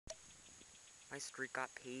My street got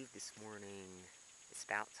paved this morning. It's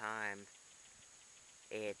about time.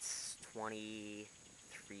 It's 23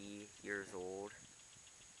 years old.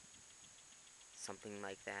 Something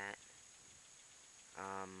like that.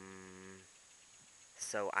 Um,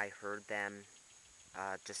 so I heard them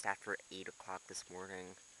just after 8 o'clock this morning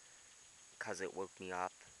because it woke me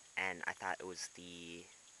up, and I thought it was the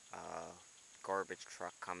uh, garbage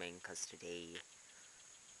truck coming because today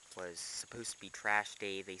was supposed to be trash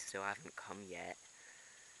day. They still haven't come yet.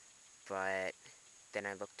 But then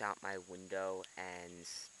I looked out my window and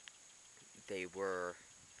they were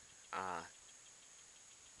uh,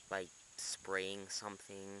 like spraying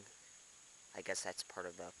something. I guess that's part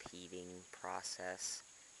of the paving process.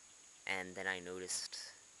 And then I noticed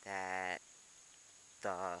that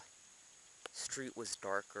the street was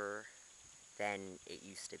darker than it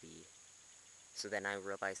used to be. So then I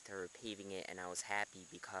realized they were paving it, and I was happy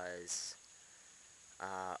because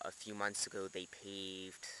a few months ago they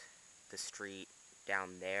paved the street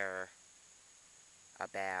down there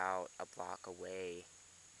about a block away,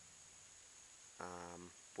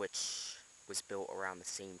 which was built around the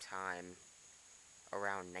same time,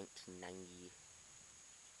 around 1990.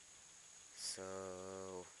 So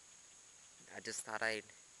I just thought I'd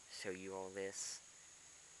show you all this.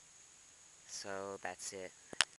 So that's it.